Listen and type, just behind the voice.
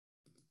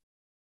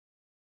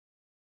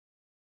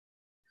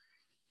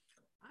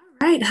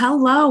All right,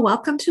 hello,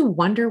 welcome to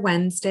Wonder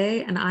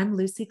Wednesday, and I'm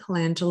Lucy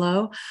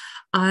Colangelo.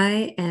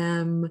 I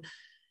am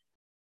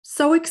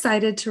so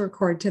excited to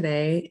record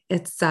today.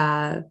 It's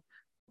going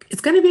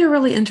to be a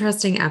really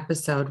interesting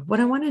episode. What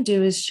I want to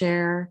do is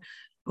share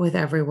with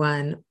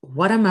everyone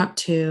what I'm up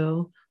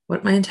to,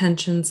 what my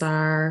intentions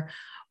are,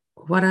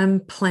 what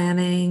I'm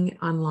planning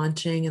on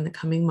launching in the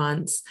coming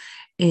months.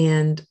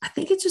 And I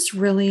think it's just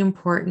really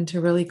important to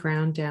really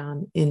ground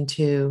down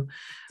into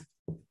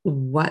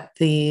what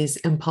these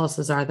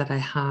impulses are that I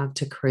have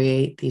to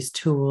create these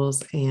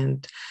tools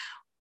and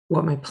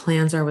what my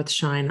plans are with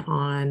Shine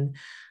On.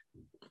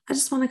 I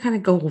just want to kind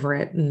of go over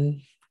it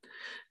and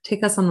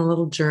take us on a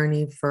little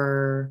journey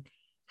for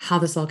how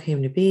this all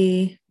came to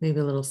be, maybe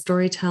a little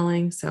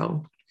storytelling.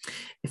 So,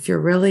 if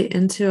you're really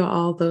into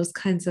all those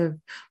kinds of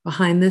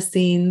behind the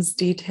scenes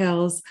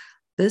details,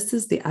 this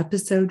is the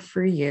episode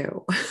for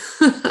you.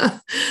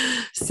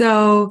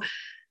 So,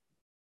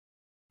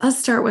 let's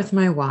start with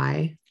my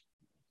why.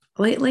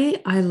 Lately,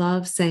 I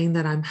love saying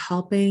that I'm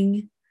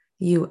helping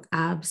you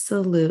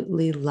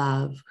absolutely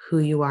love who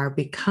you are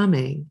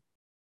becoming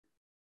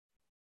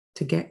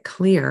to get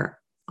clear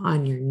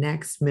on your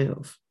next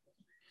move.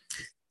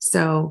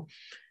 So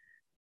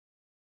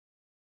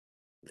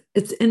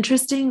it's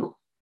interesting.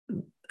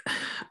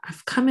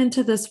 I've come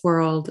into this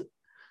world.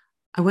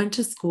 I went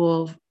to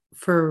school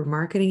for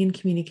marketing and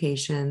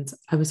communications.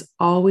 I was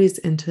always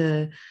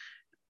into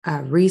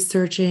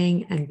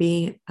researching and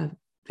being a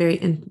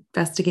very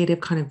investigative,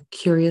 kind of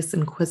curious,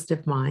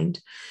 inquisitive mind.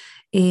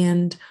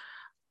 And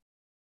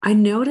I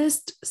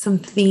noticed some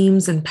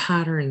themes and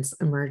patterns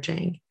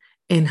emerging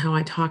in how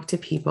I talk to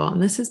people.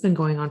 And this has been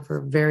going on for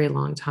a very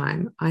long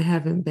time. I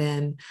haven't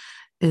been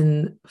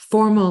in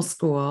formal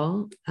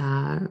school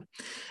for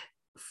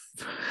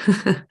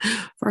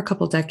a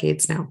couple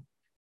decades now.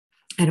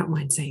 I don't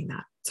mind saying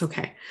that. It's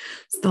okay.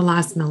 It's the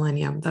last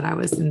millennium that I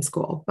was in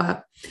school,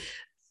 but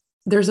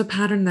there's a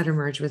pattern that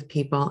emerged with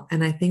people.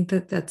 And I think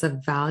that that's a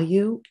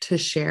value to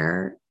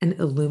share and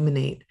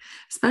illuminate,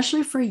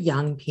 especially for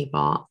young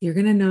people. You're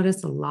going to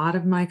notice a lot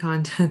of my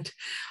content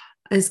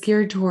is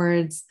geared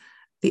towards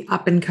the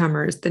up and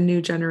comers, the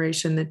new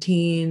generation, the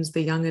teens,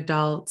 the young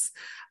adults,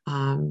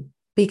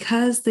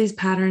 because these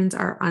patterns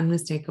are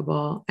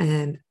unmistakable.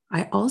 And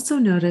I also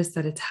notice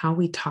that it's how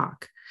we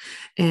talk.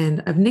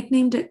 And I've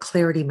nicknamed it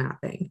clarity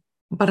mapping.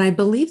 But I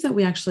believe that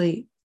we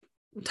actually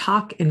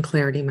talk in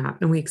clarity map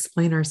and we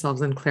explain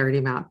ourselves in clarity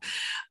map.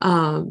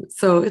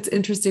 So it's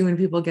interesting when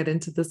people get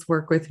into this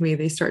work with me,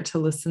 they start to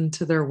listen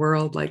to their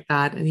world like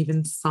that, and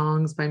even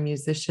songs by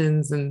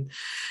musicians and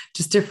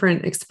just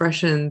different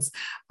expressions.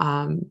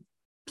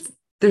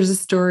 There's a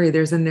story,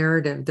 there's a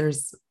narrative,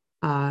 there's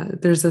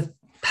a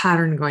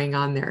pattern going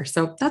on there.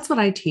 So that's what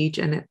I teach,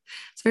 and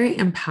it's very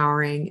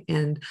empowering.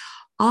 And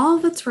all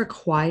that's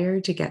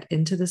required to get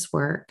into this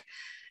work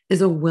is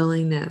a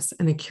willingness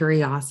and a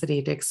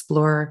curiosity to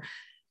explore,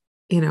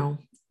 you know,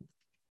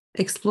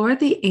 explore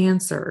the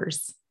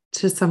answers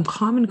to some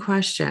common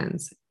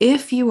questions.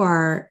 If you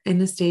are in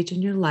a stage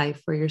in your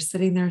life where you're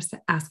sitting there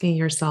asking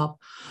yourself,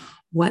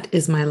 what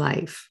is my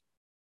life?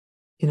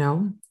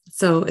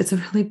 So it's a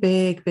really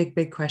big, big,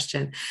 big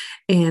question.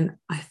 And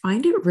I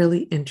find it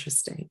really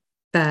interesting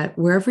that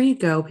wherever you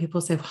go,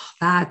 people say,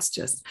 well,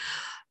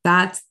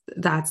 that's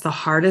the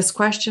hardest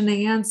question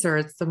to answer.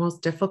 It's the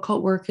most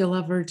difficult work you'll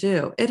ever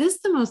do. It is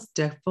the most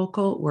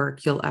difficult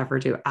work you'll ever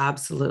do.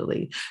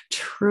 Absolutely.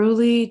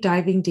 Truly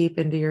diving deep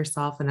into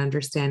yourself and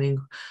understanding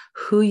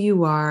who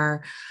you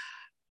are,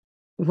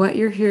 what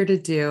you're here to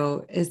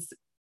do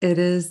it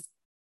is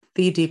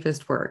the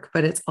deepest work,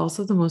 but it's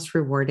also the most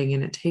rewarding,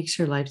 and it takes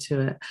your life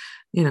to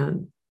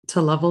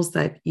levels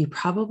that you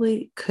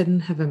probably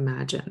couldn't have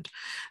imagined.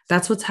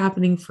 That's what's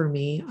happening for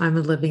me. I'm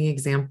a living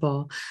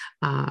example.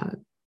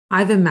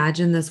 I've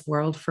imagined this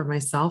world for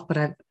myself, but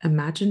I've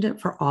imagined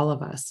it for all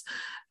of us.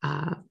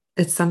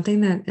 It's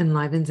something that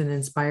enlivens and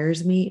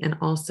inspires me and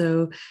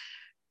also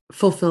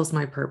fulfills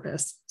my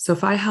purpose. So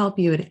if I help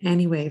you in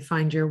any way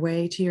find your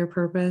way to your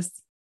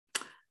purpose,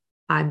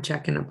 I'm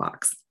checking a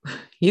box.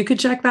 You could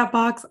check that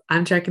box.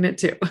 I'm checking it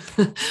too.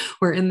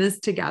 We're in this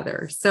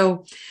together.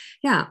 So,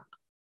 yeah,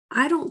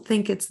 I don't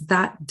think it's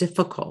that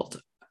difficult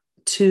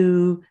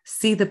to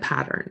see the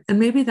pattern. And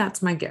maybe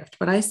that's my gift,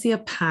 but I see a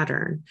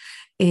pattern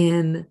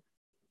in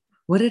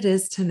what it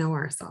is to know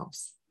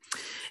ourselves.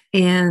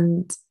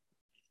 And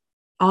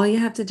all you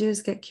have to do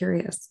is get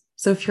curious.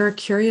 So if you're a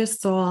curious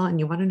soul and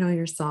you want to know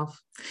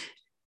yourself,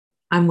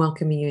 I'm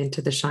welcoming you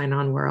into the Shine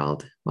On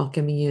world,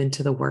 welcoming you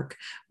into the work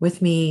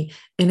with me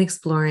in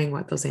exploring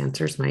what those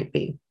answers might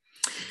be.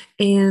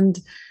 And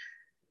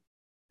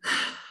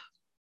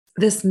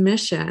this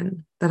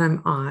mission that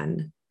I'm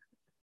on,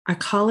 I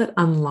call it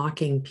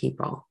unlocking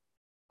people,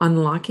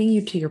 unlocking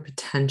you to your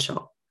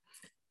potential.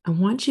 I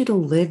want you to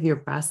live your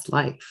best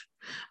life.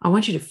 I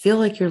want you to feel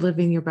like you're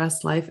living your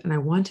best life, and I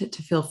want it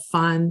to feel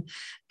fun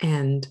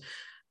and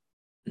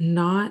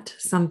not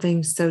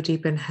something so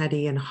deep and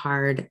heady and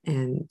hard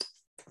and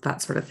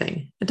that sort of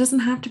thing. It doesn't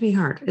have to be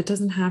hard. It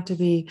doesn't have to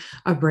be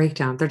a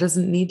breakdown. There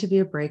doesn't need to be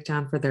a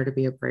breakdown for there to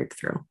be a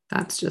breakthrough.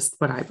 That's just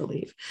what I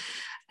believe.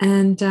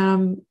 And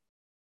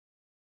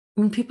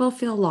when people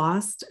feel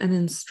lost and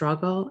in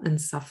struggle and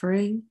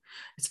suffering,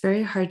 it's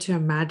very hard to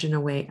imagine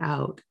a way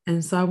out.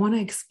 And so I want to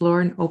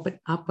explore and open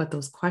up what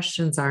those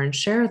questions are and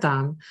share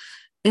them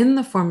in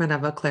the format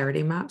of a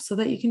clarity map so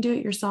that you can do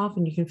it yourself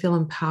and you can feel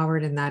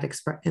empowered in that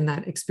in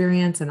that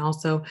experience, and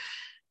also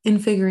in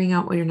figuring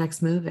out what your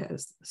next move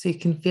is. So you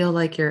can feel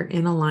like you're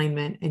in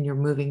alignment and you're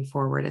moving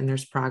forward and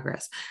there's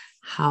progress,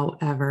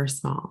 however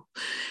small.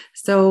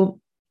 So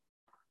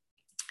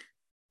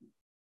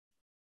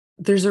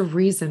there's a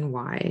reason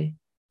why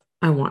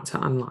I want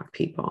to unlock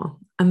people.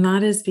 And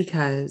that is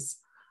because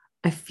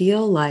I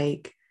feel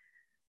like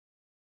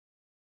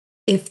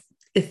if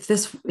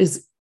this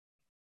is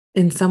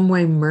in some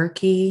way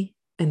murky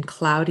and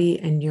cloudy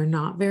and you're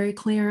not very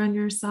clear on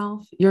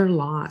yourself, you're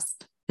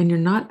lost and you're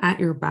not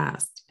at your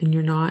best and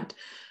you're not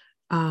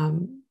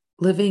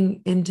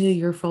living into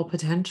your full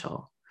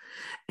potential.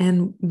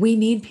 And we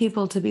need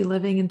people to be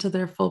living into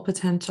their full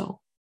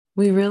potential.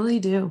 We really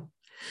do.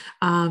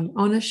 I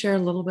want to share a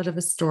little bit of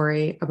a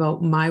story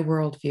about my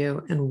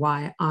worldview and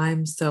why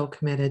I'm so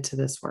committed to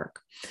this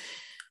work.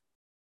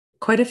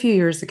 Quite a few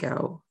years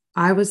ago,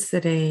 I was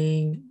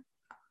sitting,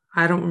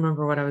 I don't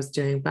remember what I was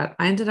doing, but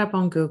I ended up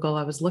on Google.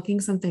 I was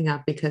looking something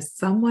up because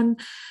someone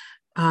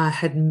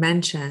had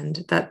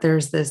mentioned that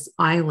there's this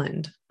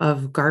island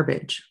of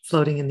garbage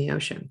floating in the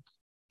ocean.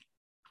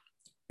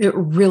 It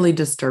really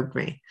disturbed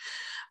me.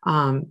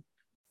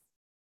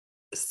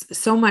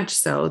 So much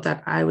so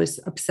that I was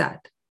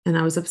upset. And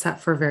I was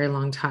upset for a very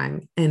long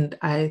time. And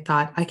I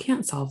thought, I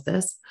can't solve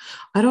this.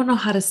 I don't know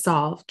how to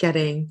solve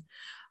getting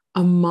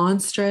a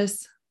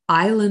monstrous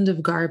island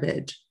of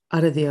garbage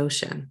out of the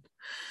ocean.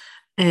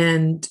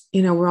 And,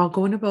 we're all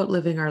going about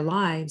living our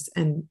lives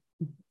and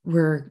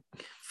we're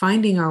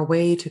finding our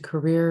way to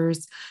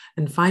careers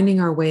and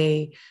finding our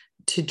way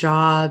to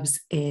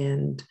jobs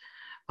and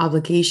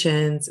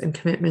obligations and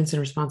commitments and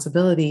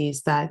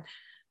responsibilities that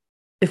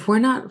if we're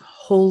not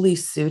wholly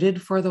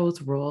suited for those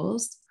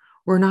roles,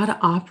 we're not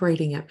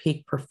operating at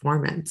peak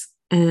performance.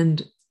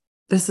 And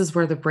this is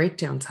where the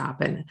breakdowns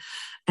happen.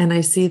 And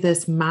I see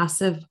this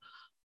massive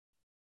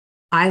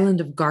island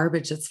of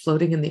garbage that's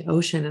floating in the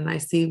ocean, and I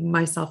see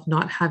myself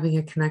not having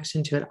a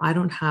connection to it. I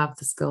don't have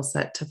the skill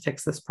set to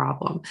fix this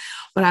problem.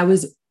 But I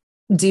was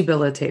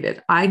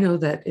debilitated. I know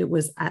that it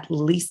was at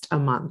least a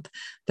month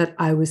that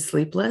I was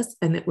sleepless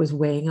and it was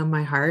weighing on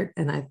my heart.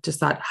 And I just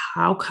thought,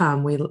 how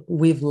come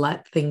we've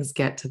let things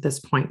get to this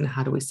point and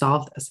how do we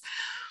solve this?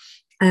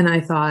 And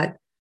I thought,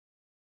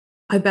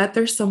 I bet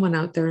there's someone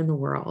out there in the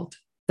world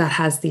that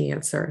has the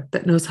answer,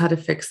 that knows how to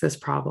fix this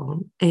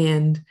problem.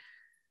 And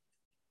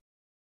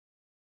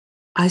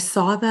I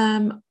saw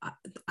them.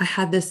 I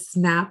had this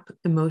snap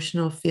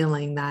emotional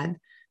feeling that,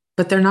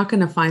 but they're not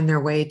going to find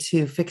their way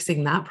to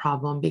fixing that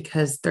problem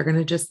because they're going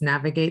to just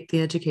navigate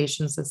the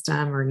education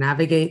system or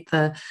navigate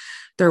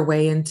their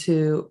way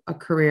into a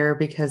career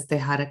because they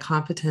had a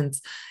competence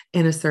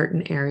in a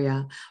certain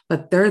area.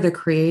 But they're the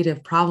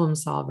creative problem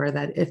solver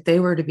that if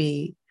they were to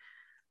be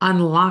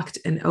unlocked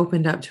and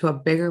opened up to a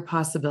bigger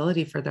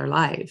possibility for their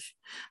life,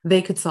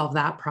 they could solve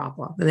that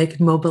problem. They could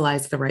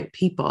mobilize the right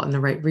people and the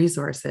right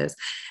resources,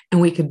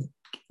 and we could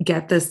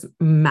get this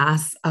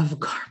mass of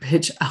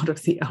garbage out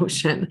of the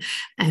ocean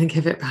and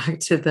give it back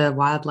to the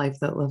wildlife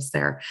that lives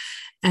there.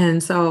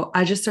 And so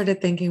I just started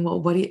thinking,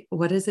 well,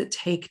 what does it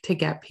take to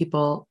get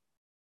people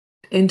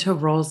into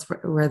roles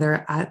where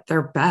they're at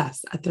their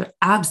best, at their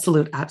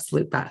absolute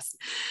best,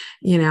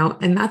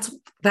 and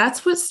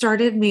that's what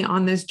started me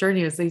on this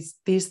journey, was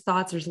these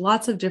thoughts. There's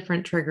lots of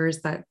different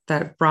triggers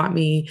that brought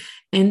me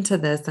into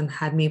this and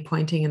had me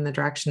pointing in the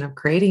direction of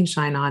creating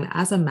Shine On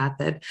as a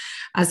method,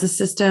 as a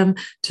system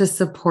to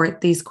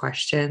support these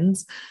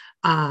questions,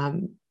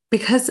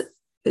 because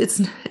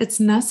it's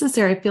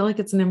necessary. I feel like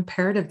it's an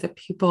imperative that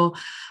people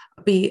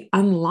be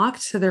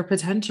unlocked to their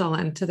potential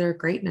and to their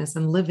greatness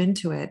and live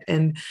into it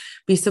and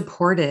be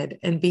supported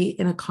and be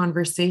in a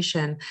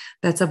conversation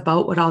that's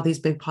about what all these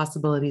big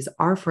possibilities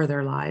are for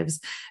their lives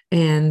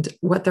and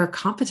what their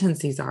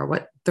competencies are,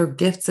 what their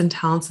gifts and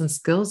talents and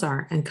skills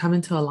are, and come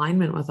into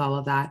alignment with all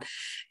of that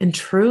and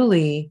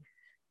truly,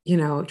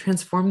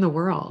 transform the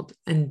world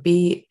and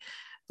be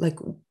like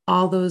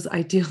all those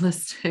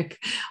idealistic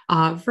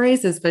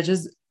phrases, but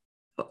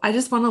I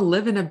just want to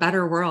live in a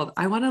better world.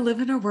 I want to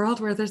live in a world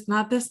where there's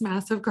not this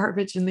massive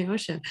garbage in the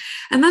ocean.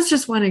 And that's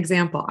just one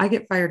example. I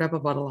get fired up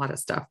about a lot of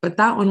stuff, but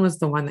that one was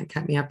the one that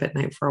kept me up at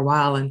night for a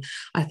while. And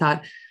I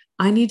thought,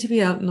 I need to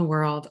be out in the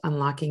world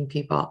unlocking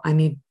people. I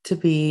need to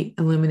be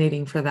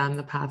illuminating for them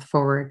the path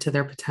forward to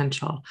their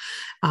potential.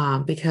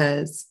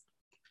 Because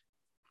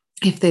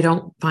if they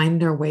don't find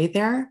their way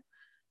there,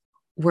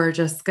 we're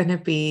just going to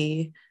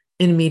be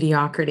in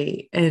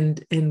mediocrity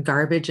and in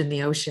garbage in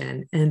the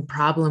ocean and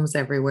problems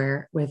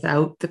everywhere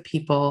without the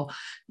people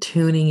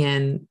tuning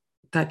in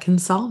that can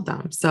solve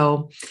them.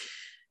 So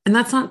And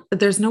that's not,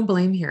 there's no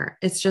blame here.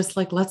 It's just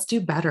like, let's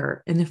do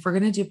better. And if we're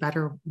going to do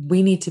better,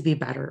 we need to be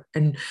better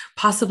and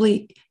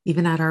possibly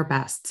even at our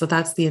best. So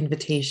that's the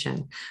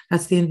invitation.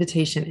 That's the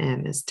invitation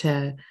in, is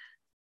to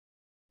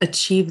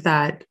achieve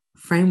that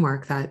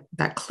framework,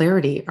 that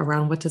clarity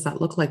around what does that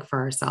look like for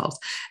ourselves.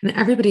 And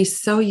everybody's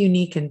so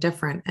unique and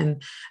different,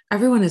 and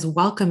everyone is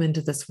welcome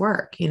into this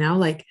work.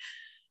 Like,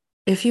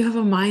 if you have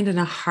a mind and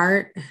a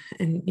heart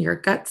and your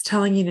gut's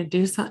telling you to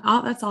do something,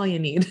 that's all you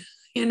need.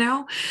 you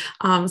know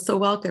so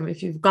welcome.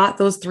 If you've got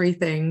those three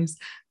things,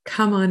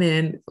 come on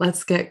in,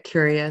 let's get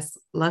curious,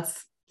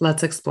 let's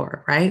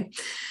explore, right?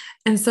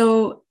 And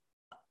so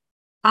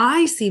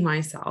I see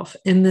myself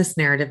in this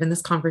narrative, in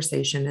this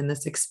conversation, in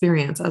this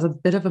experience as a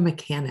bit of a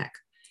mechanic.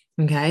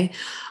 Okay.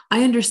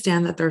 I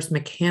understand that there's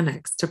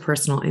mechanics to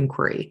personal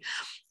inquiry.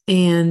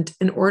 And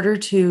in order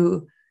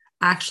to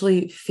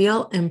actually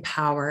feel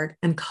empowered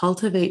and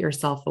cultivate your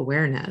self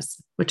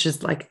awareness, which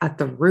is like at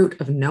the root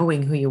of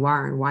knowing who you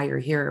are and why you're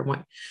here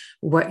and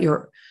what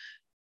you're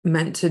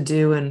meant to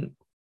do, and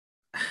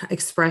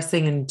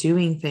expressing and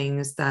doing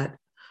things that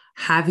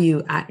have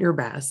you at your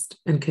best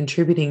and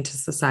contributing to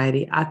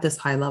society at this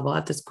high level,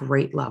 at this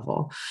great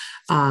level,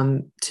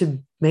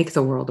 to make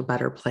the world a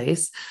better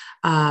place.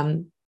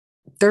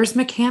 There's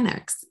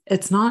mechanics.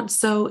 It's not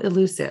so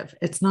elusive.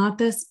 It's not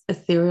this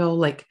ethereal,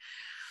 like,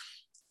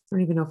 I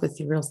don't even know if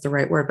ethereal is the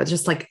right word, but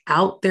just like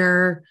out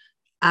there,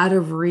 out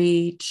of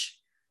reach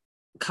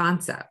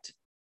concept.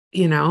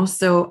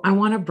 So I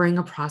want to bring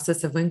a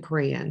process of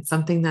inquiry in,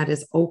 something that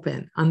is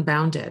open,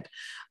 unbounded,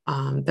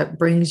 that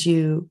brings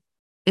you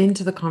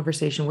into the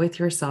conversation with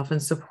yourself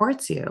and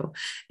supports you.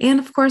 And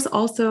of course,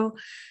 also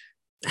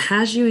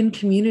has you in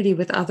community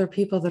with other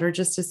people that are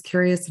just as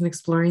curious and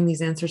exploring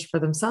these answers for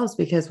themselves.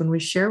 Because when we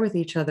share with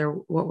each other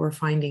what we're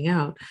finding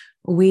out,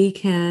 we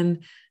can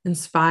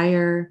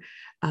inspire,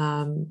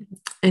 and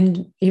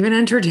even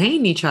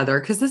entertain each other,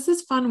 because this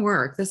is fun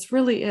work. This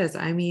really is.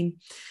 I mean,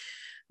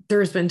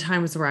 there's been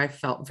times where I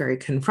felt very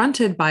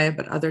confronted by it,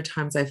 but other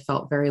times I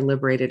felt very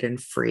liberated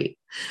and free,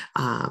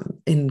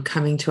 in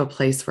coming to a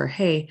place where,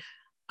 hey,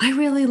 I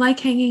really like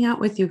hanging out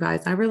with you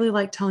guys. I really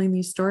like telling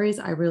these stories.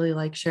 I really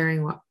like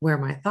sharing where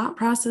my thought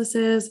process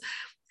is.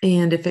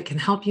 And if it can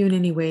help you in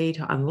any way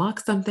to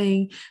unlock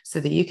something so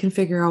that you can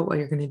figure out what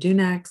you're going to do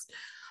next,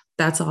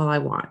 that's all I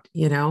want.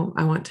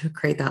 I want to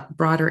create that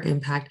broader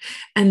impact.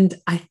 And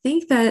I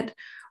think that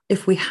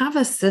if we have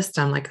a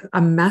system, like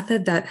a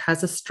method that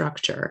has a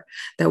structure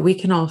that we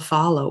can all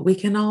follow, we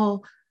can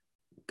all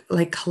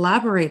like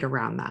collaborate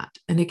around that,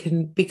 and it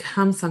can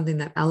become something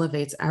that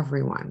elevates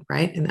everyone,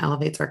 right? And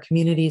elevates our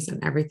communities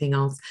and everything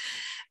else.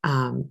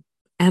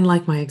 And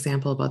like my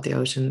example about the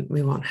ocean,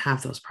 we won't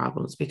have those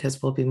problems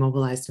because we'll be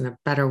mobilized in a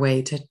better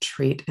way to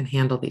treat and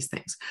handle these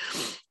things.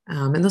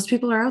 And those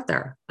people are out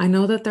there. I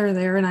know that they're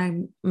there, and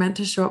I'm meant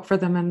to show up for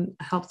them and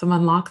help them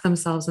unlock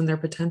themselves and their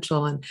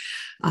potential, and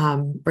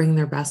bring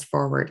their best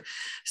forward.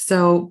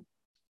 So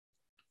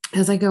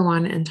as I go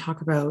on and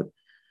talk about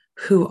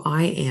who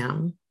I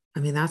am, I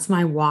mean, that's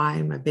my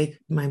why, my big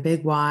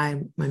why,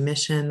 my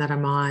mission that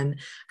I'm on,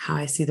 how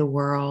I see the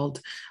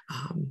world.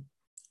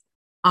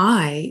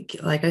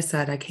 Like I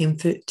said, I came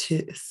through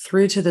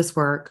to this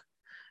work,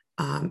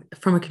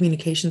 from a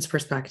communications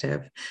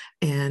perspective.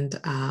 And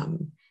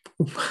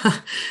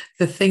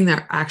the thing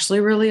that actually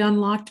really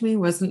unlocked me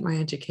wasn't my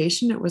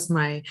education. It was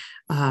my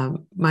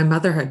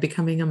motherhood,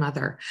 becoming a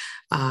mother.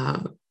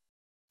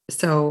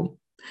 So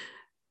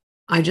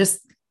I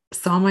just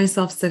saw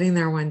myself sitting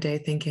there one day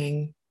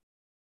thinking,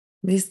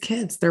 these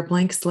kids, they're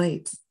blank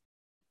slates.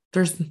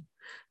 There's,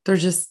 they're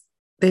just,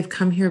 they've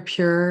come here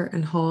pure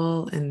and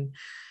whole, and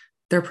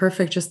they're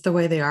perfect just the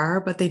way they are,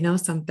 but they know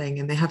something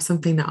and they have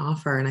something to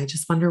offer. And I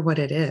just wonder what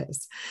it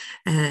is.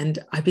 And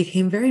I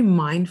became very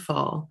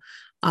mindful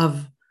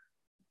of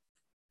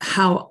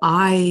how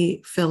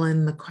I fill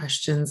in the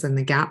questions and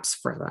the gaps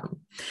for them.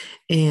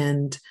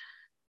 And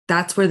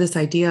that's where this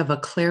idea of a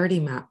clarity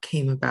map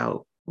came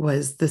about,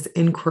 was this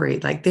inquiry.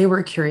 Like, they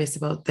were curious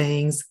about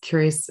things,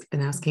 curious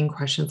and asking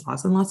questions,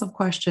 lots and lots of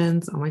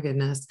questions. Oh my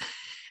goodness.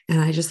 And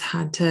I just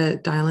had to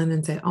dial in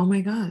and say, oh my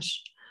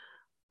gosh,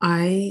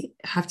 I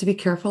have to be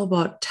careful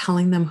about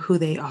telling them who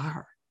they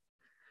are.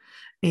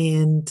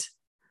 And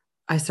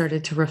I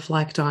started to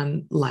reflect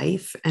on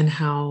life and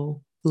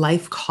how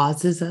life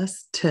causes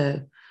us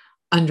to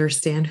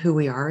understand who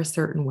we are a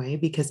certain way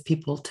because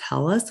people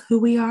tell us who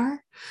we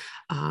are.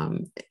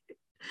 Um,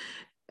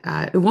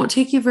 it won't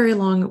take you very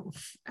long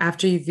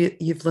after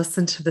you've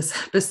listened to this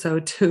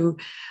episode to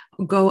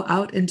go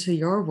out into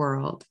your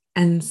world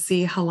and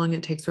see how long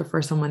it takes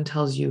before someone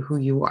tells you who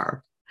you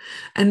are.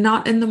 And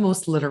not in the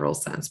most literal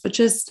sense, but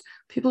just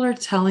people are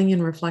telling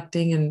and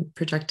reflecting and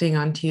projecting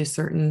onto you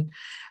certain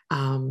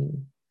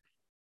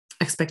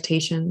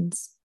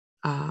expectations,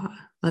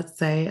 let's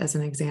say, as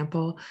an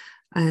example.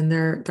 And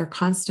they're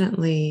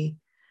constantly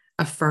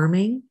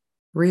affirming,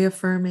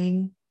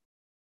 reaffirming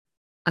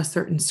a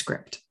certain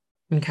script.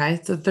 Okay.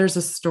 So there's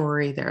a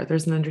story there.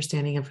 There's an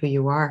understanding of who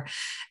you are.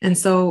 And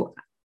so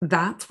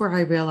that's where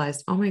I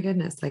realized, oh my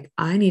goodness, like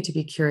I need to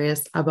be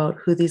curious about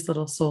who these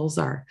little souls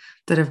are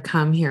that have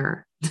come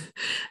here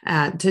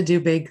to do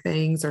big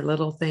things or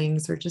little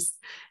things or just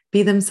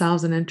be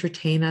themselves and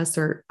entertain us.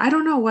 Or I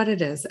don't know what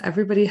it is.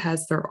 Everybody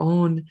has their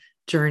own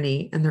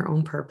journey and their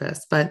own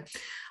purpose. But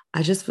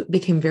I just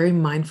became very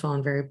mindful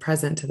and very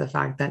present to the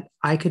fact that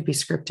I could be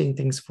scripting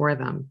things for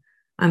them.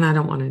 And I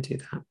don't want to do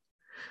that.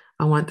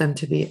 I want them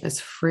to be as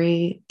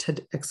free to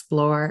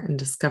explore and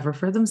discover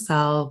for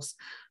themselves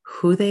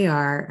who they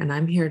are. And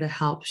I'm here to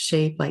help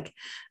shape, like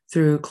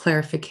through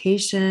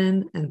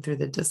clarification and through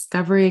the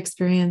discovery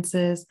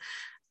experiences,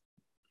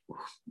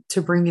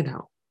 to bring it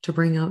out, to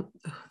bring out,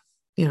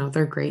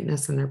 their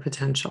greatness and their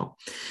potential.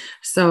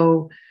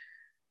 So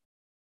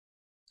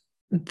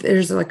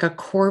there's like a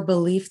core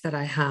belief that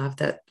I have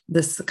that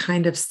this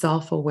kind of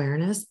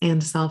self-awareness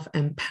and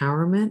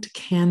self-empowerment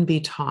can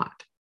be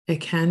taught.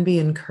 It can be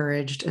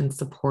encouraged and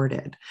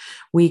supported.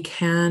 We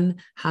can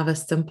have a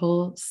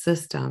simple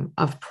system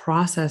of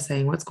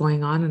processing what's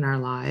going on in our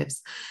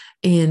lives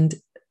and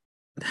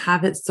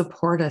have it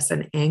support us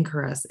and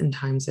anchor us in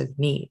times of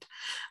need.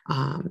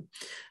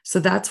 So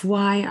that's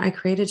why I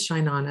created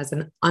Shine On as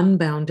an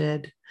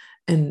unbounded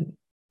and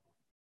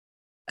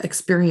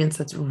experience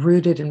that's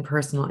rooted in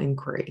personal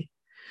inquiry.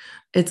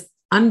 It's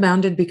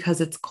unbounded because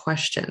it's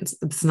questions,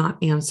 it's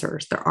not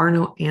answers. There are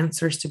no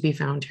answers to be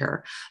found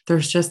here.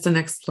 There's just an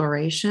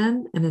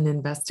exploration and an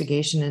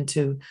investigation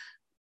into,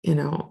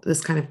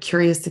 this kind of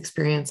curious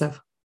experience of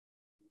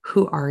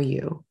who are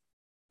you,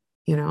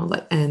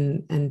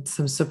 and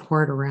some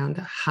support around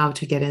how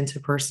to get into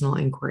personal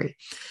inquiry.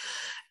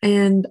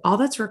 And all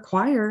that's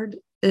required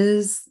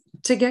is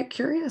to get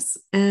curious,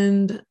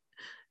 and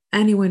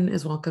anyone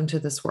is welcome to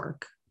this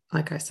work,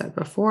 like I said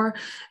before.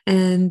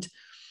 And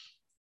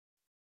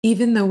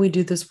even though we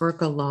do this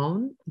work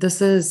alone,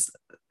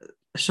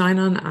 Shine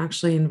On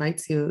actually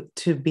invites you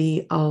to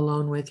be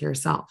alone with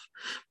yourself,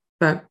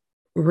 but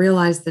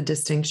realize the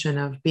distinction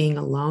of being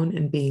alone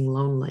and being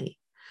lonely.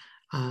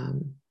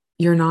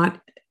 You're not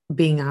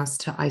being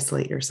asked to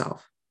isolate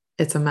yourself.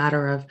 It's a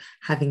matter of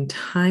having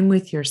time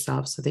with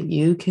yourself so that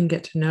you can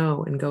get to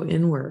know and go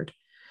inward.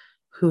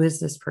 Who is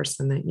this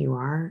person that you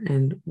are?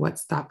 And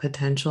what's that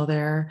potential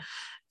there?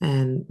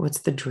 And what's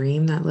the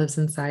dream that lives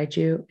inside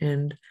you?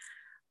 And,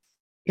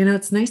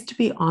 it's nice to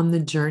be on the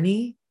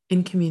journey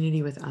in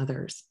community with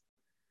others.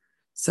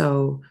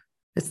 So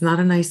it's not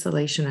an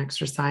isolation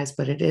exercise,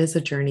 but it is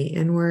a journey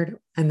inward.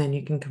 And then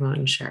you can come out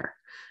and share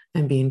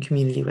and be in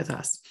community with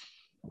us.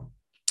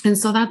 And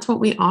so that's what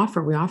we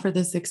offer. We offer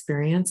this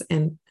experience,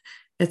 and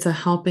it's a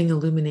helping,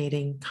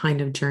 illuminating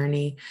kind of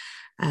journey.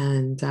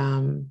 And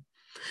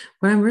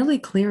what I'm really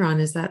clear on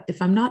is that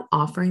if I'm not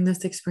offering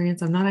this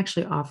experience, I'm not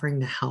actually offering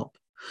the help.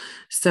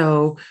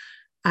 So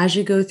as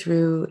you go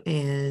through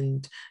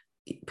and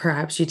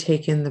perhaps you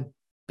take in the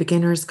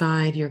beginner's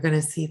guide, you're going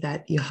to see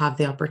that you have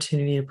the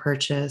opportunity to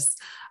purchase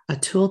a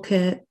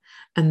toolkit.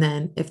 And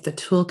then if the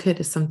toolkit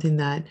is something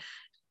that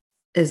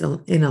is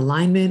in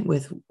alignment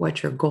with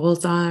what your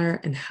goals are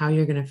and how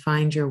you're going to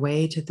find your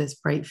way to this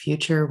bright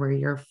future where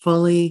you're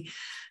fully,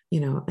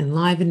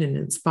 enlivened and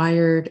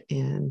inspired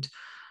and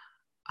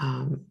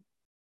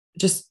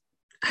just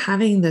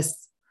having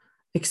this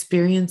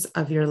experience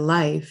of your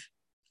life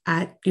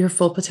at your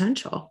full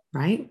potential,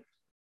 right?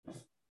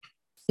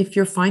 If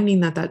you're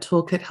finding that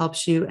toolkit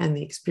helps you and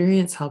the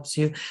experience helps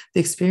you, the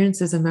experience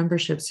is a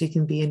membership so you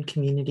can be in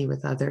community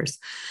with others.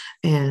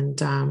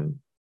 And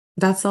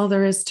that's all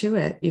there is to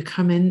it. You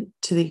come in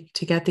to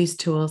get these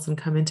tools and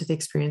come into the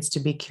experience to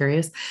be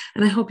curious.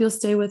 And I hope you'll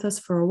stay with us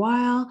for a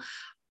while.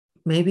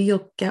 Maybe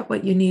you'll get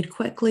what you need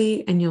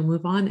quickly and you'll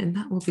move on, and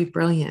that will be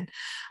brilliant.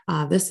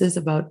 This is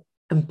about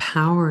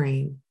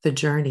empowering the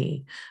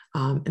journey.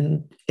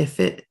 And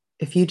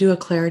if you do a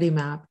clarity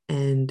map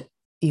and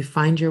you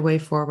find your way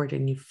forward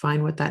and you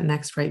find what that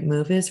next right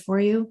move is for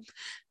you,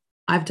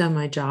 I've done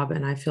my job,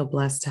 and I feel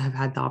blessed to have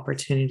had the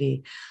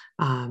opportunity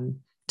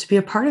to be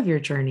a part of your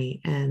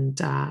journey. And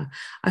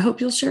I hope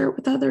you'll share it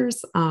with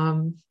others.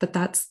 But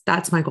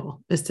that's my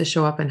goal, is to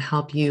show up and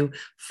help you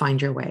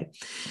find your way.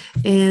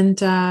 And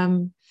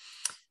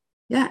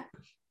yeah,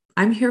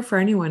 I'm here for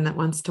anyone that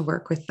wants to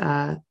work with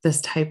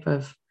this type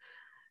of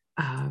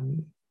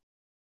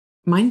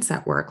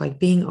mindset work, like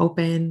being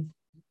open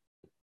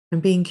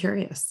and being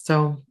curious.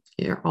 So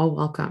you're all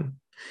welcome.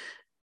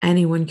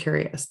 Anyone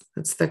curious.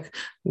 That's the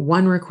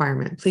one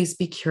requirement. Please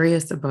be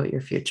curious about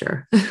your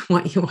future,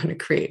 what you want to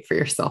create for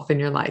yourself in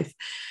your life.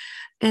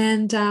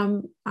 And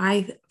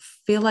I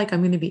feel like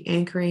I'm going to be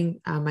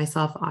anchoring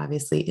myself,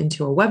 obviously,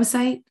 into a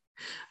website.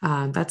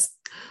 That's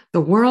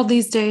the world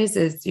these days,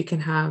 is you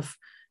can have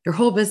your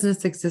whole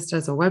business exist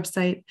as a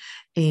website.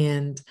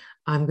 And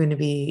I'm going to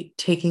be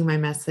taking my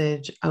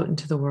message out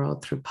into the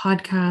world through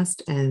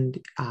podcast and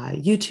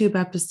YouTube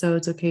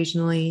episodes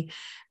occasionally,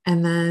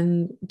 and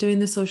then doing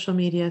the social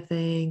media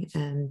thing.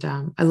 And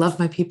I love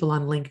my people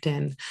on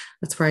LinkedIn.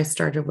 That's where I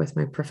started with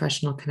my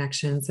professional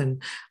connections.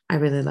 And I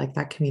really like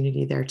that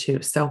community there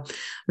too. So I'm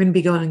going to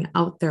be going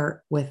out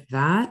there with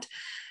that.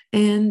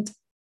 And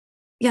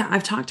yeah,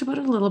 I've talked about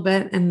it a little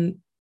bit. And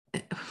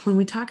when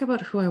we talk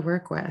about who I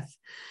work with,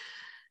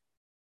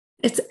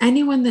 it's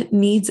anyone that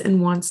needs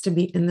and wants to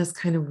be in this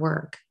kind of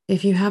work.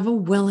 If you have a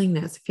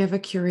willingness, if you have a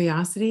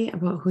curiosity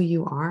about who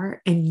you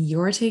are and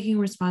you're taking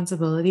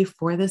responsibility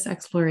for this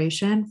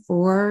exploration,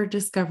 for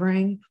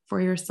discovering for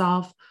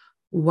yourself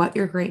what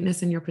your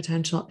greatness and your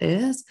potential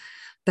is,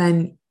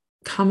 then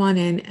come on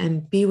in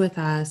and be with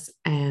us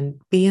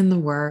and be in the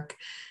work.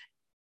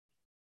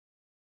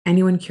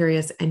 Anyone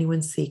curious,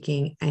 anyone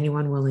seeking,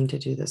 anyone willing to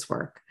do this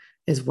work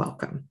is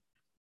welcome.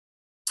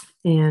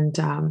 And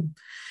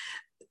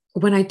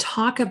when I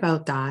talk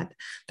about that,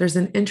 there's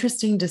an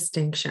interesting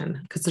distinction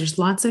because there's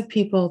lots of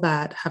people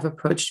that have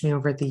approached me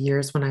over the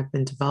years when I've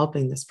been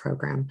developing this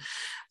program,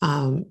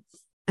 and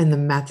the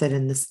method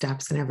and the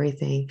steps and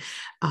everything,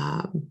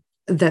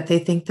 that they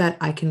think that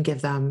I can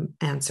give them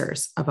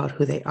answers about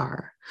who they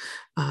are.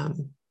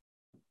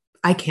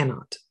 I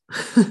cannot.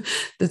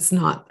 That's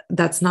not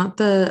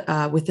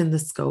the within the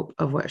scope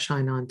of what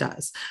Shine On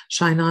does.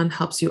 Shine On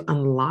helps you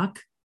unlock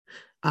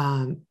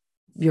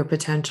your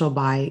potential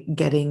by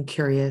getting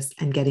curious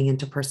and getting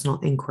into personal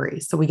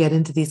inquiry. So we get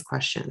into these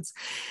questions.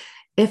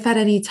 If at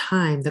any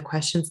time the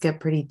questions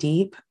get pretty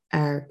deep,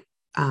 or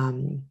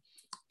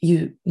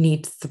you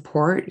need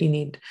support, you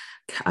need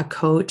a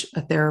coach,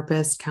 a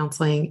therapist,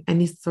 counseling,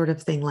 any sort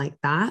of thing like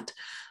that,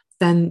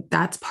 then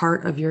that's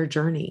part of your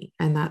journey.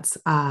 And that's,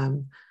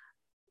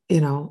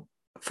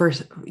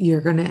 first,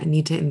 you're going to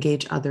need to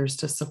engage others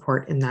to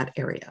support in that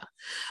area.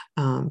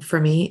 For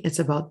me, it's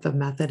about the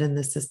method and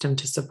the system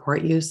to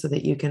support you so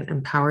that you can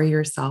empower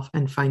yourself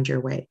and find your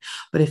way.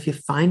 But if you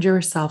find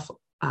yourself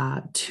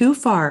too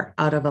far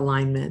out of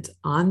alignment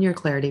on your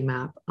clarity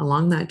map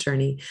along that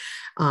journey,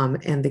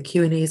 and the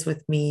Q&As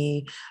with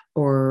me,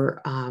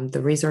 or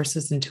the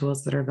resources and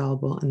tools that are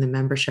available in the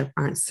membership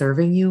aren't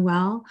serving you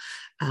well,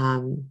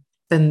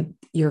 then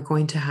you're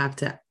going to have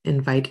to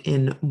invite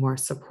in more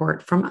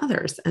support from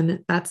others.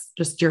 And that's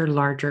just your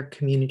larger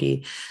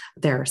community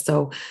there.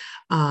 So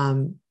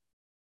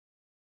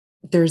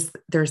there's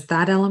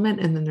that element.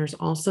 And then there's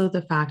also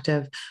the fact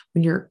of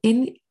when you're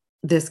in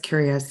this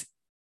curious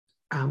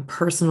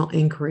personal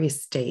inquiry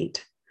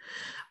state,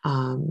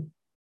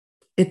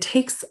 it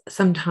takes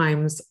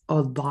sometimes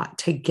a lot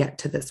to get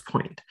to this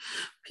point.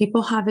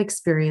 People have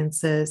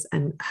experiences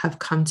and have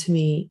come to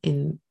me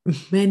in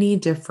many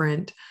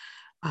different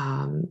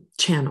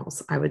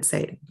channels, I would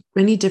say,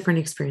 many different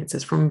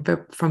experiences,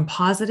 from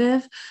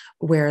positive,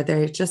 where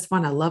they just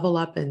want to level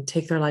up and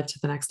take their life to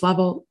the next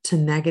level, to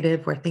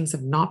negative, where things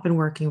have not been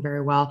working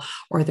very well,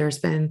 or there's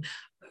been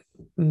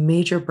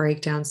major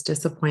breakdowns,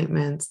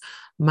 disappointments,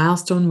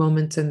 milestone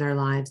moments in their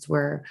lives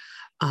where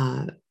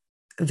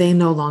they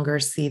no longer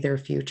see their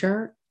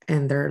future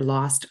and they're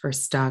lost or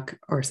stuck,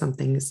 or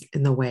something's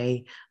in the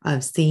way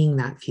of seeing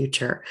that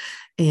future.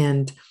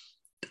 And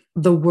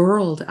the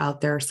world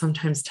out there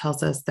sometimes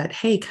tells us that,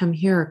 hey, come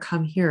here,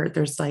 come here.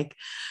 There's like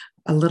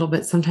a little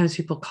bit, sometimes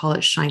people call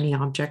it shiny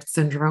object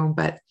syndrome,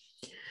 but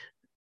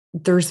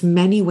there's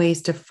many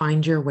ways to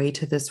find your way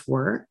to this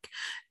work.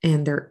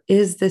 And there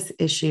is this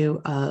issue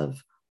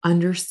of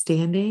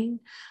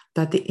understanding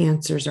that the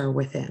answers are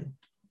within.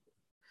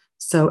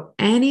 So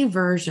any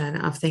version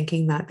of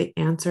thinking that the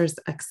answer is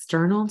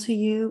external to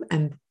you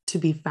and to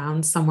be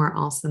found somewhere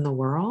else in the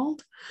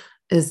world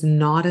is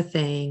not a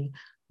thing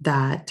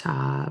that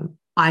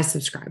I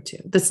subscribe to.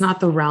 That's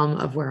not the realm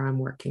of where I'm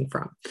working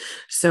from.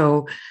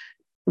 So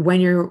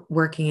when you're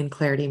working in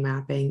clarity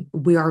mapping,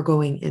 we are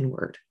going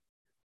inward,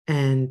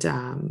 and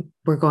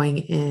we're going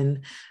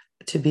in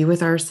to be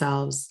with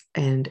ourselves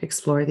and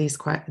explore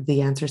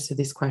the answers to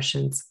these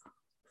questions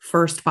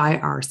first by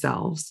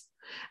ourselves.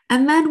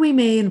 And then we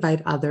may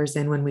invite others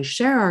in when we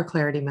share our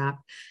clarity map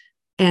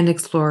and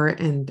explore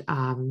and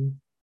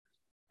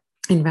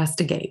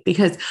investigate.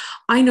 Because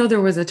I know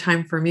there was a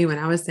time for me when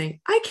I was saying,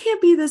 I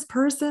can't be this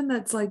person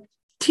that's like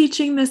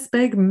teaching this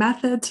big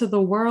method to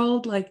the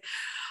world. Like,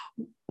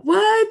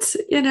 what?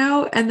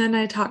 And then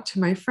I talked to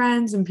my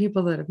friends and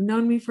people that have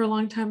known me for a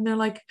long time. And they're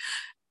like,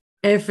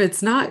 if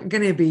it's not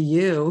going to be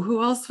you,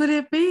 who else would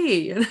it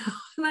be? And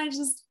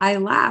I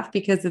laugh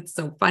because it's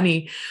so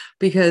funny,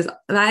 because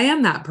I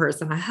am that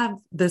person. I have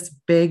this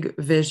big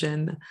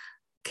vision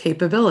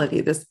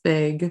capability, this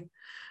big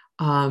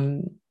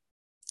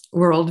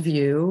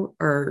worldview,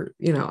 or,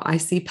 I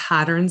see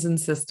patterns and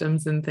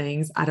systems and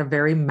things at a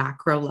very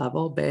macro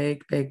level,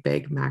 big, big,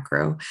 big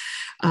macro.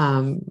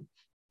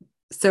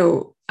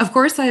 So of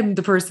course I'm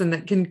the person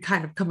that can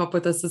kind of come up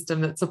with a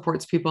system that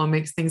supports people and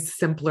makes things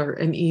simpler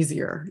and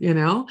easier,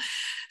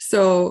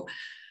 So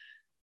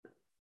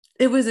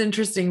it was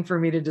interesting for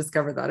me to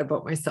discover that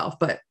about myself,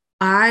 but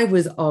I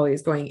was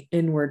always going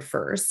inward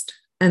first.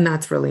 And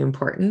that's really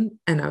important.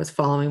 And I was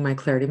following my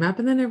clarity map.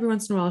 And then every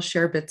once in a while, I'll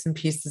share bits and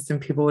pieces,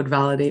 and people would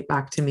validate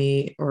back to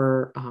me,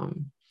 or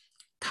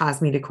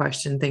cause me to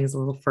question things a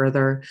little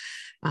further.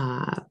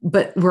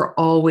 But we're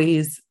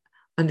always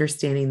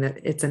understanding that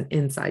it's an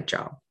inside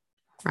job.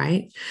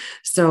 right?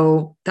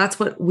 So that's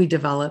what we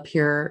develop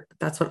here.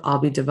 That's what I'll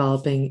be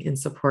developing in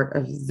support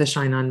of the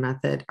Shine On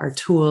method, are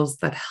tools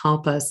that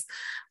help us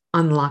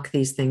unlock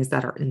these things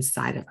that are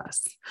inside of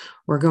us.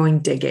 We're going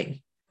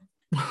digging,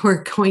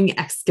 we're going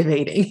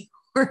excavating.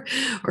 We're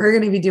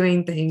going to be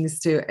doing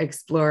things to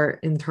explore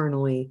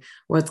internally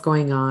what's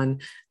going on.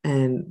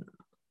 And,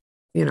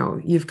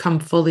 you've come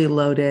fully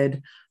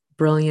loaded,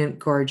 brilliant,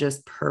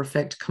 gorgeous,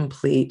 perfect,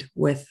 complete,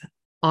 with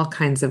all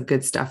kinds of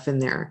good stuff in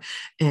there.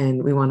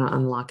 And we want to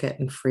unlock it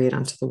and free it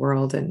onto the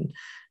world and,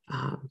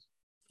 um,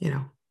 you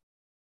know,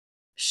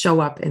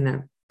 show up in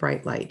a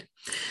bright light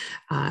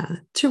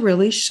to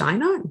really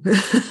shine on.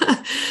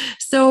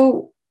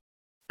 So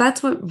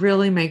that's what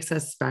really makes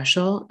us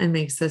special and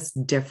makes us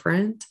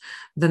different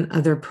than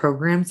other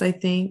programs, I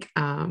think.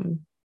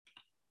 And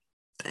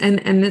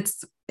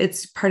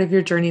it's part of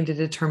your journey to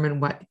determine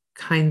what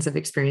kinds of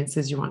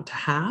experiences you want to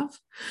have.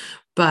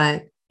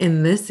 But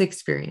in this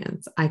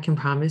experience, I can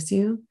promise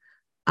you,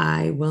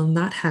 I will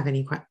not have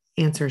any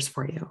answers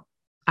for you.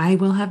 I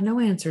will have no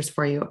answers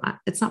for you.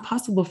 It's not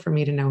possible for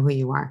me to know who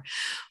you are,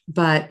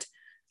 but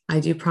I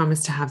do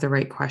promise to have the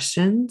right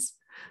questions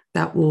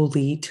that will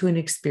lead to an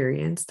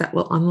experience that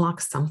will unlock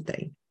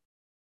something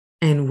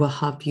and will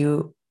help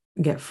you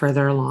get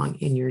further along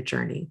in your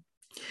journey.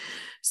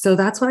 So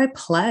that's what I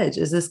pledge,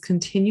 is this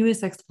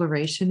continuous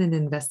exploration and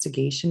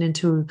investigation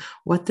into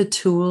what the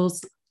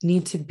tools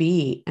need to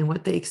be and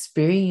what the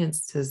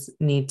experiences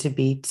need to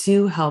be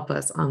to help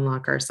us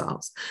unlock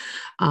ourselves.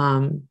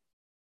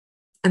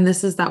 And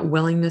this is that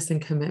willingness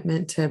and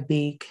commitment to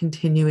be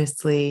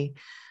continuously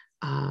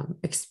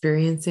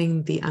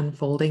experiencing the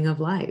unfolding of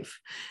life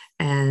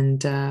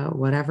and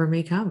whatever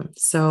may come.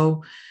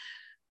 So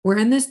we're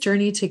in this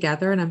journey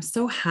together, and I'm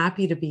so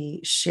happy to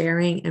be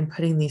sharing and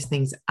putting these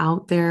things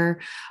out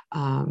there.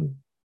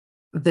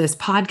 This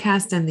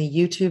podcast and the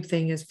YouTube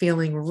thing is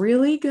feeling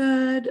really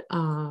good.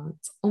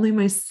 It's only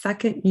my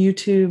second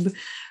YouTube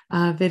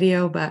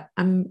video, but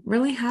I'm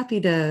really happy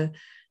to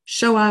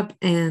show up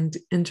and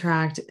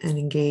interact and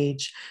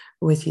engage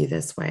with you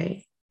this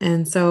way.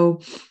 And so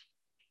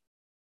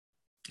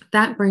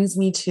that brings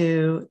me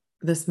to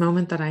this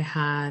moment that I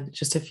had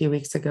just a few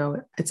weeks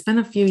ago. It's been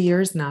a few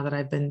years now that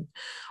I've been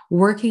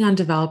working on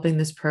developing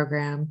this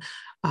program,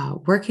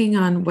 working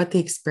on what the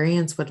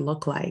experience would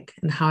look like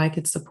and how I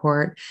could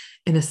support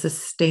in a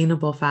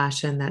sustainable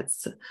fashion.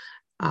 That's,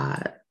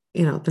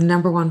 the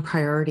number one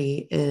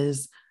priority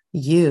is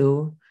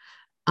you,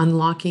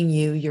 unlocking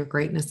you, your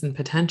greatness and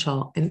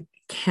potential. And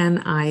can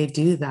I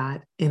do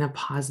that in a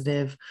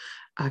positive,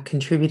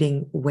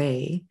 contributing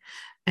way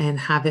and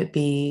have it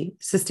be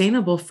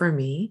sustainable for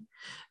me?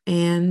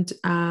 And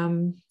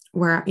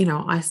where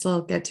I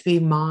still get to be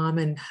mom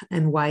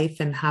and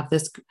wife and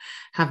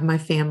have my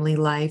family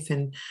life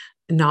and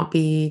not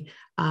be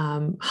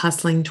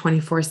hustling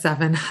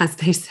 24/7, as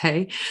they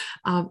say.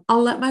 I'll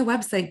let my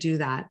website do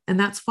that. And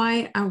that's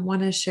why I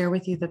want to share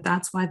with you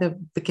that's why the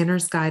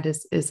beginner's guide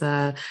is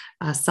a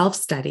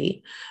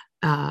self-study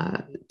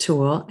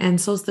tool. And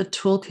so is the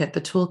toolkit.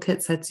 The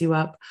toolkit sets you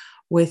up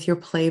with your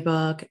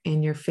playbook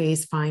and your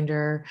phase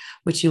finder,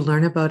 which you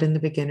learn about in the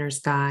beginner's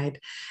guide,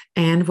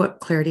 and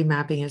what clarity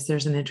mapping is.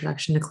 There's an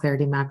introduction to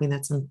clarity mapping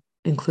that's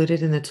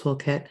included in the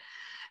toolkit.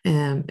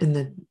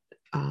 The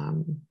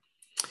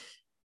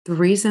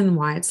reason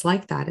why it's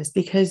like that is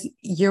because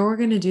you're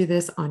going to do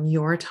this on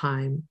your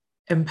time,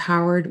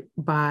 empowered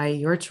by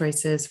your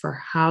choices for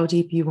how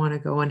deep you want to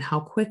go and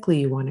how quickly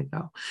you want to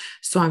go.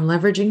 So I'm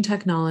leveraging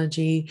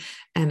technology,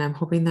 and I'm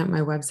hoping that my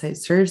website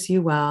serves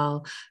you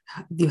well.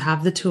 You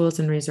have the tools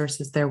and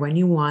resources there when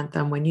you want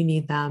them, when you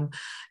need them.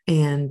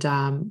 And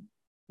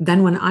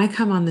then when I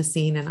come on the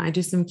scene and I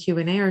do some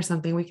Q&A or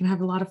something, we can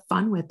have a lot of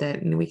fun with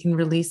it, and we can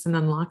release and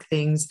unlock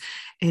things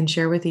and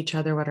share with each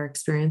other what our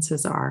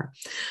experiences are.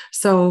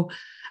 So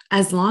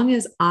as long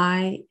as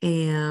I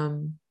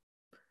am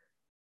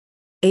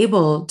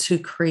able to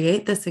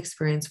create this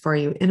experience for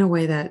you in a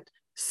way that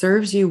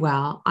serves you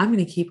well, I'm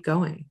going to keep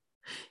going.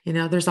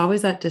 There's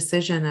always that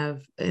decision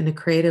of, in a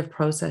creative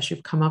process,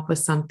 you've come up with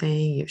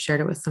something, you've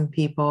shared it with some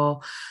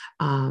people.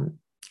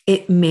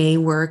 It may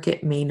work,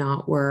 it may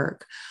not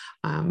work.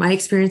 My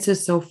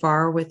experiences so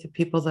far with the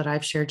people that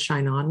I've shared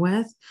Shine On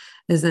with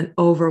is an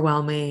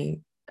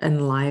overwhelming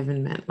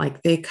enlivenment.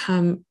 Like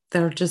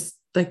they're just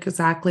like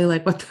exactly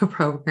like what the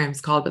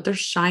program's called, but they're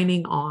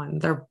shining on,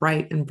 they're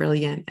bright and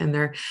brilliant, and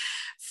they're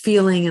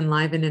feeling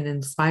enlivened and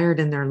inspired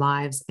in their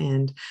lives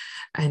and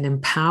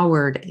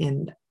empowered.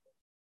 And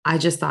I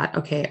just thought,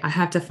 okay, I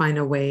have to find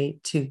a way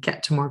to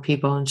get to more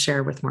people and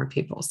share with more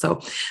people.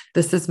 So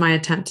this is my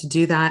attempt to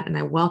do that. And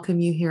I welcome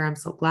you here. I'm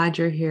so glad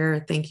you're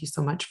here. Thank you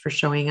so much for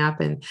showing up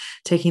and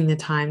taking the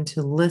time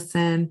to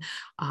listen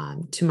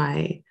to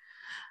my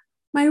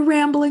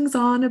ramblings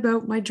on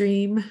about my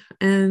dream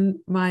and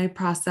my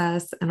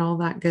process and all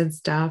that good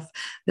stuff.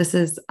 This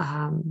is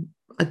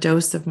a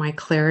dose of my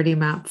clarity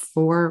map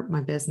for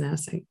my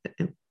business.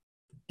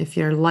 If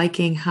you're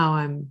liking how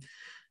I'm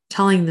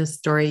telling this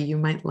story, you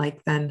might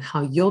like then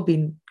how you'll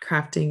be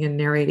crafting and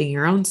narrating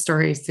your own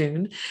story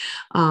soon.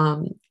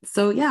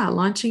 So, yeah,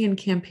 launching and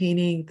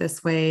campaigning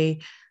this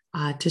way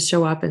to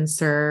show up and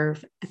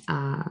serve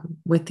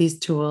with these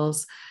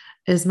tools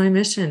is my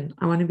mission.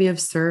 I want to be of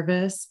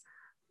service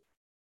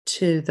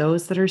to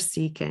those that are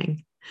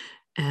seeking.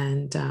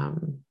 And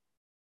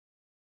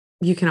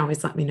you can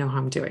always let me know how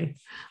I'm doing.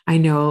 I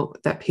know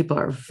that people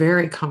are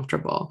very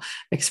comfortable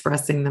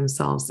expressing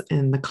themselves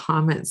in the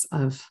comments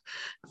of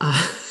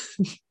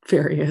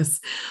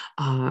various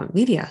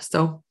media.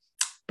 So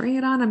bring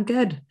it on. I'm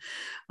good.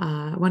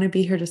 I want to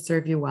be here to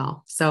serve you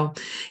well. So,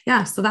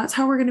 yeah, so that's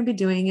how we're going to be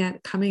doing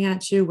it, coming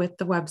at you with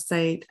the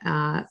website.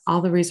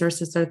 All the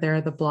resources are there.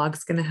 The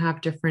blog's going to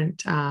have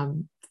different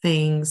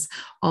things.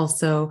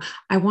 Also,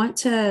 I want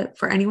to,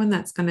 for anyone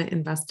that's going to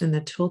invest in the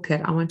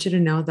toolkit, I want you to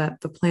know that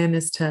the plan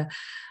is to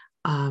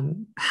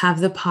have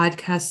the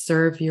podcast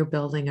serve your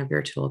building of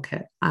your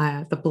toolkit.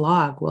 The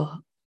blog will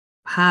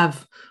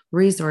have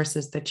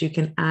resources that you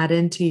can add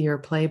into your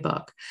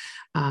playbook.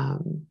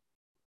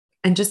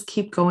 And just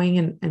keep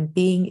going and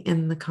being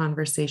in the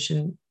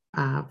conversation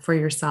for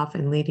yourself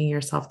and leading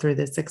yourself through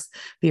this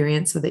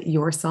experience so that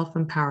you're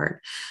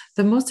self-empowered.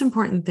 The most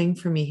important thing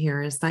for me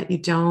here is that you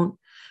don't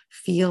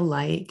feel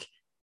like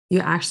you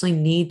actually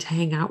need to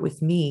hang out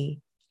with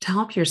me to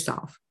help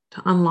yourself,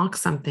 to unlock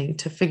something,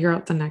 to figure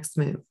out the next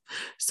move.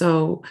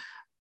 So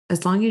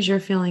as long as you're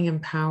feeling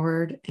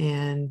empowered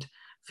and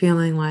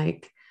feeling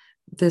like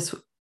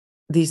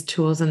these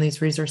tools and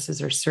these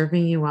resources are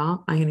serving you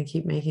well, I'm going to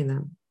keep making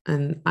them.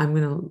 And I'm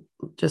going to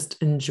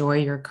just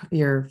enjoy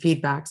your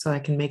feedback so I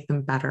can make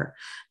them better.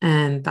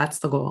 And that's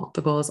the goal.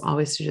 The goal is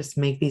always to just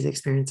make these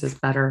experiences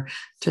better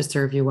to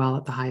serve you well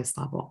at the highest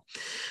level.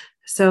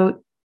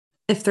 So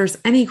if there's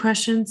any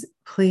questions,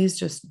 please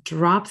just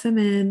drop them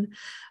in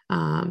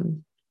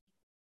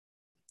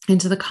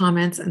into the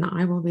comments, and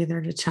I will be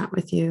there to chat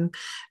with you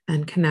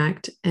and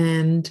connect.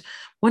 And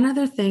one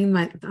other thing,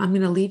 I'm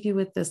going to leave you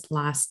with this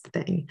last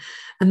thing,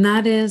 and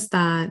that is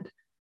that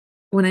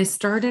when I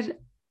started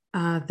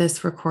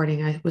this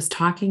recording, I was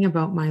talking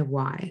about my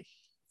why.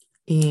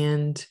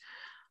 And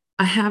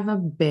I have a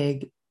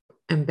big,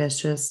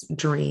 ambitious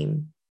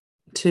dream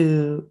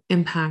to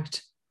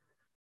impact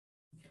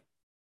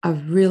a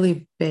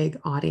really big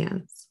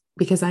audience,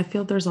 because I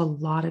feel there's a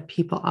lot of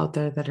people out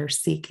there that are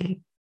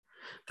seeking.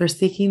 They're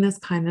seeking this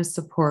kind of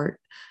support,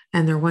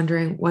 and they're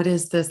wondering, what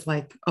is this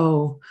like?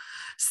 Oh,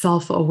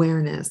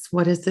 self-awareness.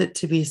 What is it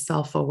to be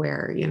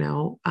self-aware?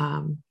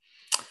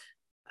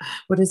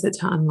 What is it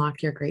to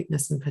unlock your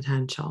greatness and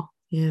potential?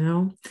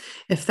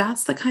 If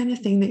that's the kind of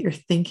thing that you're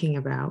thinking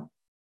about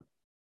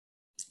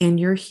and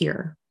you're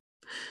here,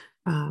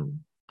 I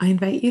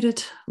invite you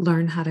to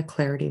learn how to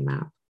clarity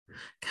map.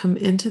 Come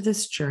into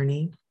this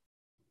journey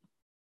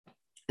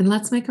and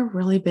let's make a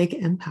really big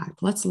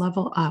impact. Let's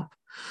level up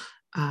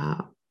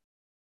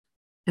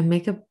and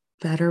make a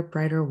better,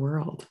 brighter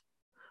world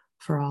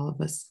for all of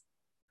us.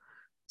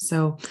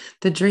 So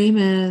the dream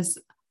is,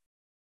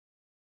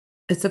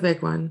 it's a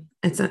big one.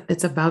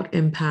 It's about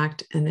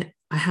impact. And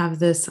I have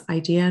this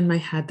idea in my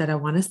head that I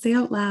want to say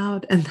out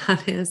loud. And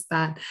that is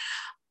that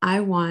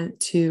I want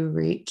to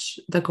reach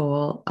the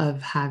goal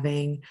of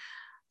having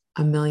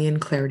 1 million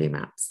clarity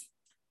maps.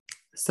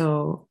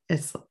 So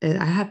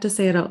I have to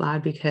say it out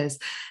loud because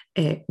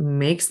it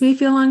makes me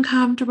feel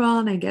uncomfortable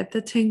and I get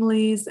the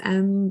tinglies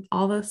and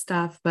all this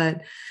stuff,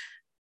 but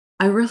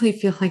I really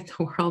feel like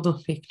the world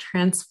will be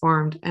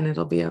transformed and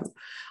it'll be an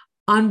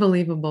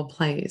unbelievable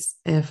place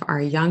if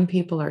our young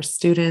people, our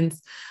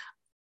students,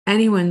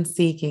 anyone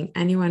seeking,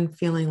 anyone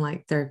feeling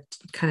like they're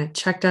kind of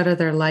checked out of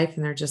their life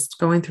and they're just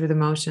going through the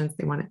motions,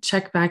 they want to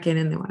check back in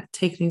and they want to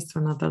take things to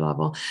another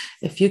level.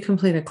 If you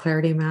complete a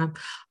clarity map,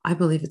 I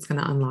believe it's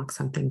going to unlock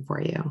something for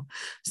you.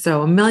 So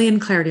 1 million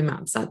clarity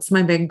maps, that's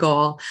my big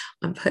goal.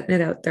 I'm putting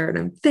it out there and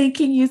I'm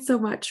thanking you so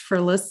much for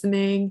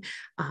listening.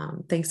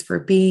 Thanks for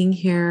being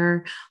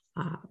here.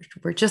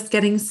 We're just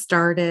getting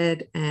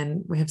started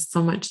and we have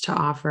so much to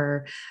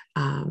offer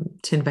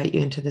to invite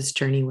you into this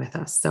journey with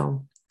us.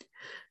 So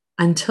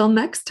until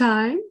next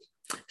time,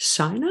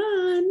 shine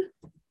on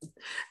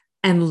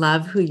and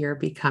love who you're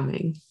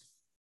becoming.